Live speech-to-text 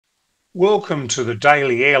Welcome to the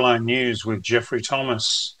Daily Airline News with Jeffrey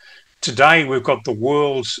Thomas. Today we've got the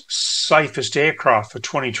world's safest aircraft for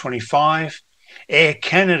 2025, Air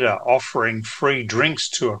Canada offering free drinks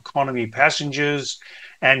to economy passengers,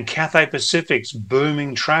 and Cathay Pacific's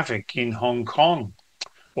booming traffic in Hong Kong.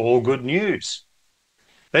 All good news.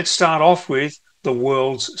 Let's start off with the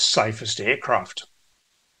world's safest aircraft.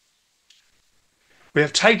 We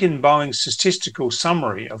have taken Boeing's statistical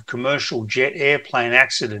summary of commercial jet airplane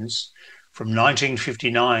accidents from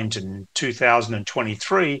 1959 to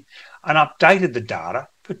 2023 and updated the data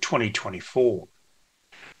for 2024.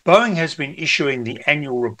 Boeing has been issuing the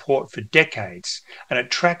annual report for decades, and it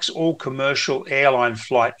tracks all commercial airline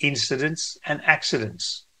flight incidents and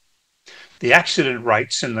accidents. The accident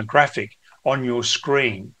rates in the graphic on your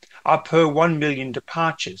screen are per 1 million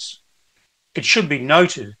departures. It should be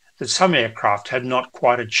noted that some aircraft have not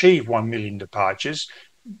quite achieved 1 million departures,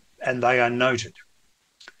 and they are noted.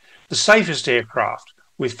 The safest aircraft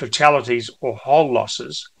with fatalities or hull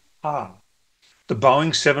losses are the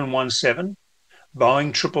Boeing 717,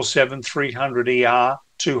 Boeing 777-300ER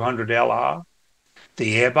 200LR,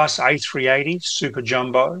 the Airbus A380 Super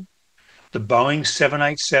Jumbo, the Boeing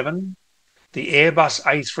 787, the Airbus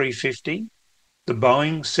A350, the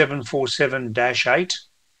Boeing 747-8,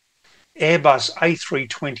 Airbus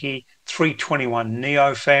A320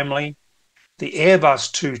 321neo family, the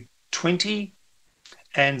Airbus 220,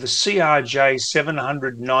 and the CRJ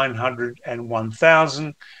 700, 900 and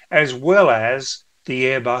 1000, as well as the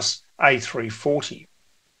Airbus A340.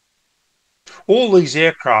 All these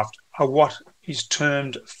aircraft are what is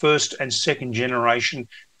termed first and second generation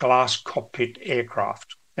glass cockpit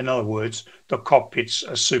aircraft. In other words, the cockpits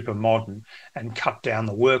are super modern and cut down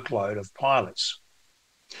the workload of pilots.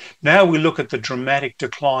 Now we look at the dramatic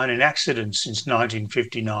decline in accidents since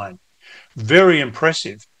 1959. Very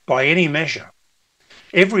impressive by any measure.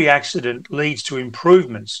 Every accident leads to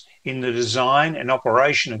improvements in the design and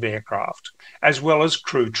operation of aircraft, as well as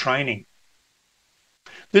crew training.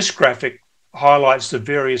 This graphic highlights the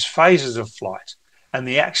various phases of flight and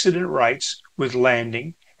the accident rates with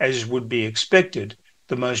landing, as would be expected,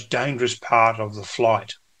 the most dangerous part of the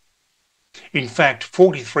flight. In fact,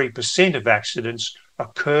 43% of accidents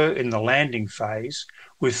occur in the landing phase,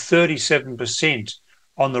 with 37%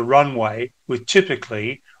 on the runway, with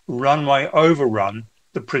typically runway overrun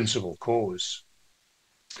the principal cause.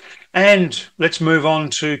 And let's move on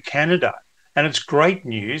to Canada, and it's great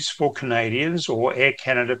news for Canadians or Air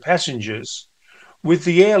Canada passengers, with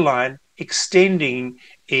the airline extending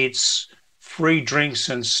its free drinks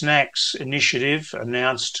and snacks initiative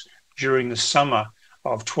announced during the summer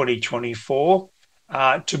of 2024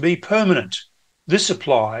 to be permanent. This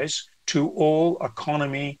applies to all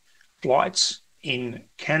economy flights in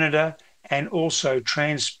Canada and also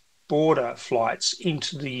trans-border flights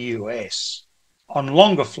into the US. On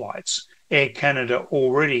longer flights, Air Canada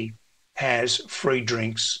already has free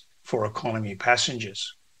drinks for economy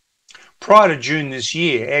passengers. Prior to June this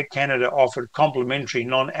year, Air Canada offered complimentary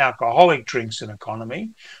non-alcoholic drinks in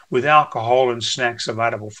economy, with alcohol and snacks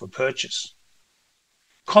available for purchase.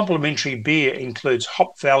 Complimentary beer includes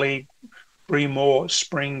Hop Valley, Breamore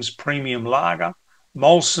Springs Premium Lager,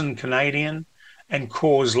 Molson Canadian, and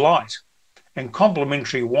Coors Light. And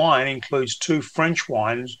complimentary wine includes 2 French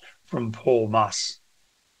wines from Paul Muss.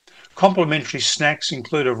 Complimentary snacks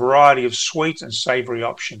include a variety of sweet and savoury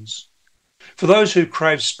options. For those who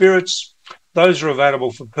crave spirits, those are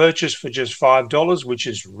available for purchase for just $5, which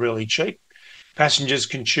is really cheap. Passengers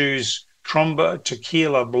can choose Tromba,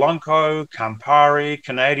 Tequila Blanco, Campari,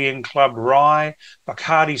 Canadian Club Rye,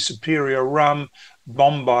 Bacardi Superior Rum,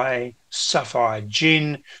 Bombay Sapphire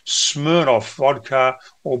Gin, Smirnoff Vodka,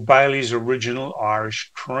 or Bailey's Original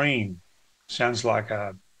Irish Cream. Sounds like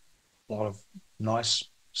a lot of nice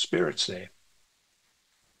spirits there.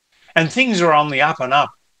 And things are on the up and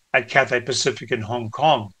up at Cathay Pacific in Hong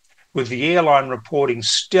Kong, with the airline reporting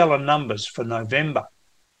stellar numbers for November.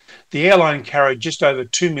 The airline carried just over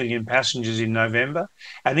 2 million passengers in November,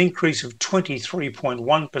 an increase of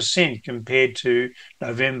 23.1% compared to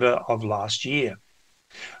November of last year.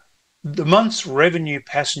 The month's revenue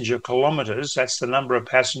passenger kilometres, that's the number of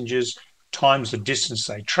passengers times the distance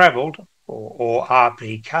they travelled, or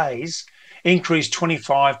RPKs, increased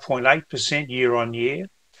 25.8% year on year.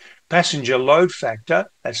 Passenger load factor,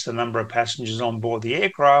 that's the number of passengers on board the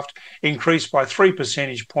aircraft, increased by 3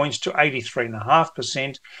 percentage points to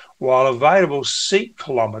 83.5%, while available seat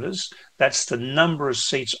kilometres, that's the number of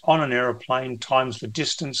seats on an aeroplane times the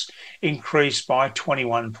distance, increased by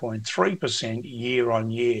 21.3% year on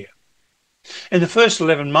year. In the first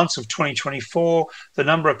 11 months of 2024, the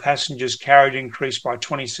number of passengers carried increased by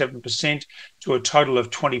 27% to a total of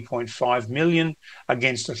 20.5 million,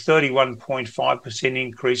 against a 31.5%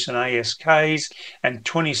 increase in ASKs and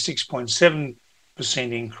 26.7%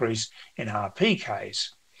 increase in RPKs,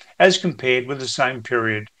 as compared with the same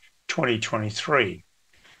period 2023.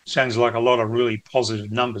 Sounds like a lot of really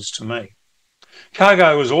positive numbers to me.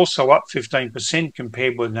 Cargo was also up 15%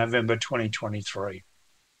 compared with November 2023.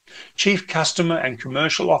 Chief Customer and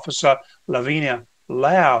Commercial Officer Lavinia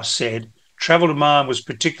Lau said travel demand was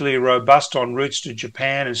particularly robust on routes to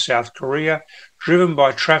Japan and South Korea, driven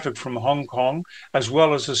by traffic from Hong Kong, as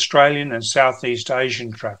well as Australian and Southeast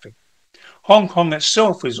Asian traffic. Hong Kong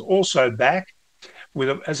itself is also back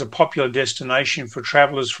as a popular destination for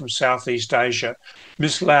travellers from Southeast Asia.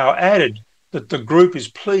 Ms. Lau added that the group is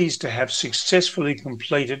pleased to have successfully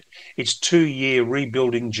completed its 2-year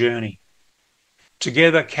rebuilding journey.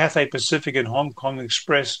 Together, Cathay Pacific and Hong Kong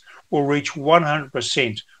Express will reach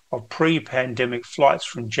 100% of pre-pandemic flights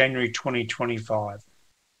from January 2025.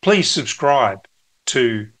 Please subscribe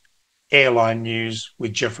to Airline News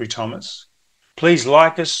with Jeffrey Thomas. Please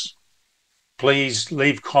like us. Please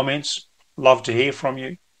leave comments. Love to hear from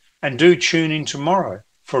you. And do tune in tomorrow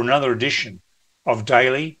for another edition of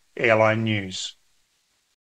Daily Airline News.